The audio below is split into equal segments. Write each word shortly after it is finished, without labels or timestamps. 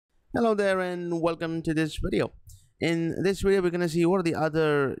Hello there and welcome to this video. In this video, we're going to see what are the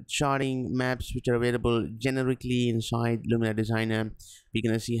other charting maps which are available generically inside Lumira Designer. We're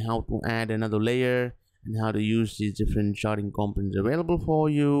going to see how to add another layer and how to use these different charting components available for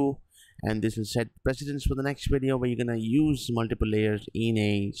you. And this will set precedence for the next video where you're going to use multiple layers in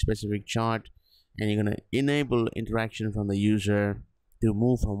a specific chart, and you're going to enable interaction from the user to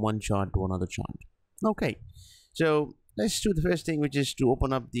move from one chart to another chart. Okay, so let's do the first thing, which is to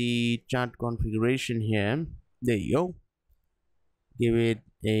open up the chart configuration here. There you go. Give it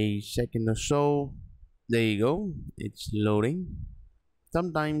a second or so. There you go. It's loading.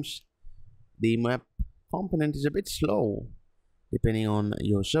 Sometimes the map component is a bit slow depending on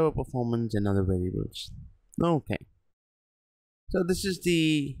your server performance and other variables. Okay. So this is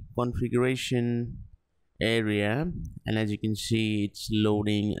the configuration area, and as you can see, it's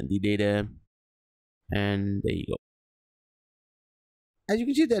loading the data, and there you go. As you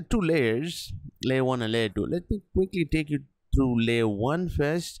can see, there are two layers, layer 1 and layer 2. Let me quickly take you through layer 1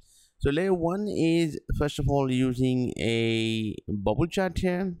 first. So layer 1 is first of all using a bubble chart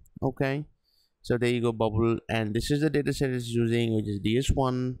here. Okay, so there you go, bubble, and this is the data set it's using, which is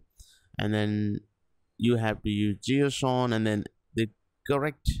DS1, and then you have to use geoson and then the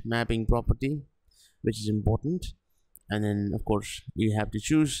correct mapping property, which is important. And then of course you have to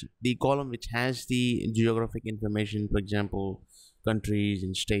choose the column which has the geographic information, for example countries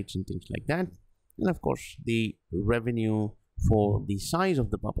and states and things like that, and of course the revenue for the size of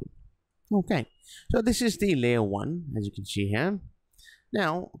the bubble. Okay, so this is the layer 1, as you can see here.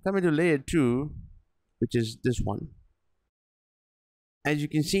 Now coming to layer 2, which is this one. As you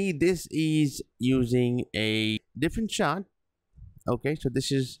can see, this is using a different chart. Okay, so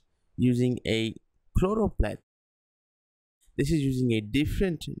this is using a choropleth. This is using a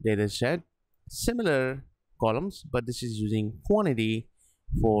different data set, similar columns, but this is using quantity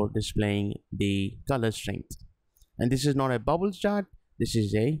for displaying the color strength. And this is not a bubble chart, this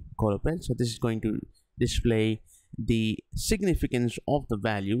is a choropleth. So this is going to display the significance of the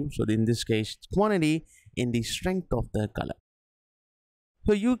value. So in this case, quantity in the strength of the color.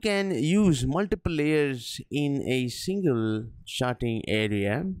 So you can use multiple layers in a single charting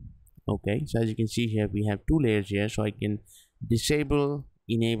area. Okay, so as you can see here, we have two layers here, so I can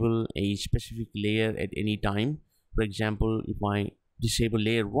enable a specific layer at any time. For example, if I disable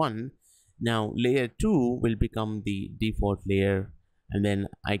layer 1, now layer 2 will become the default layer, and then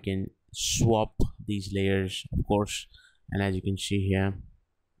I can swap these layers, of course. And as you can see here,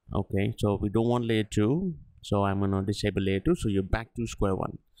 okay, so we don't want layer 2, so I'm gonna disable layer 2, so you're back to square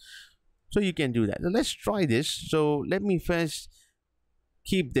one. So you can do that. So let's try this. So let me first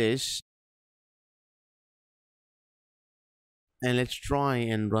keep this, and let's try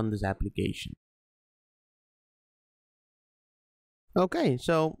and run this application. Okay,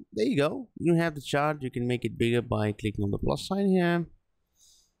 so there you go. You have the chart. You can make it bigger by clicking on the plus sign here.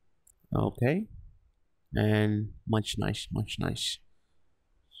 Okay, and much nice.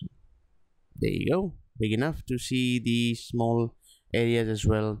 There you go, big enough to see the small areas as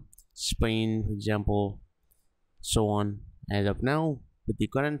well, Spain for example, so on, as of now with the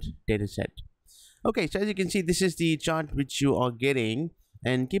current data set. Okay, so as you can see, this is the chart which you are getting,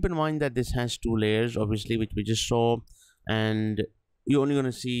 and keep in mind that this has two layers, obviously, which we just saw, and you're only going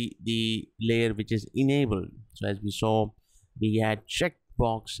to see the layer which is enabled. So as we saw, we had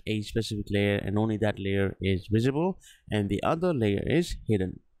checkbox a specific layer, and only that layer is visible, and the other layer is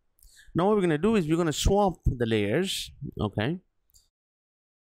hidden. Now what we're going to do is we're going to swap the layers. Okay,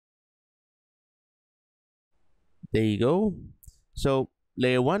 there you go. So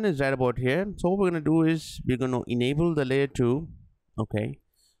layer 1 is right about here. So what we're going to do is we're going to enable the layer 2. Okay,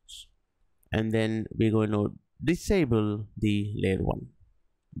 and then we're going to disable the layer 1.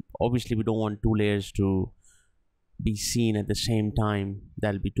 Obviously we don't want two layers to be seen at the same time.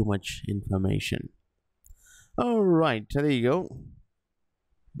 That'll be too much information. All right, so there you go.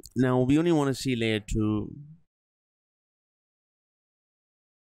 Now we only want to see layer 2.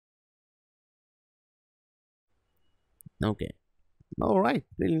 Okay, all right,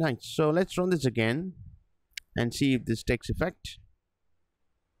 really nice. So let's run this again and see if this takes effect.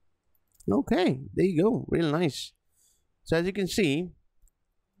 Okay, there you go, real nice. So as you can see,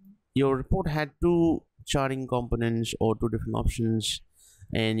 your report had two charting components or two different options,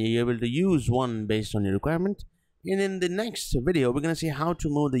 and you're able to use one based on your requirement. And in the next video, we're going to see how to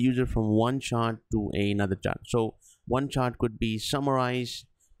move the user from one chart to another chart. So one chart could be summarized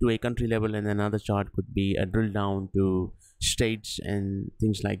to a country level, and another chart could be a drill down to states and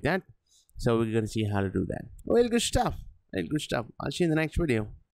things like that. So we're going to see how to do that. Well, good stuff. I'll see you in the next video.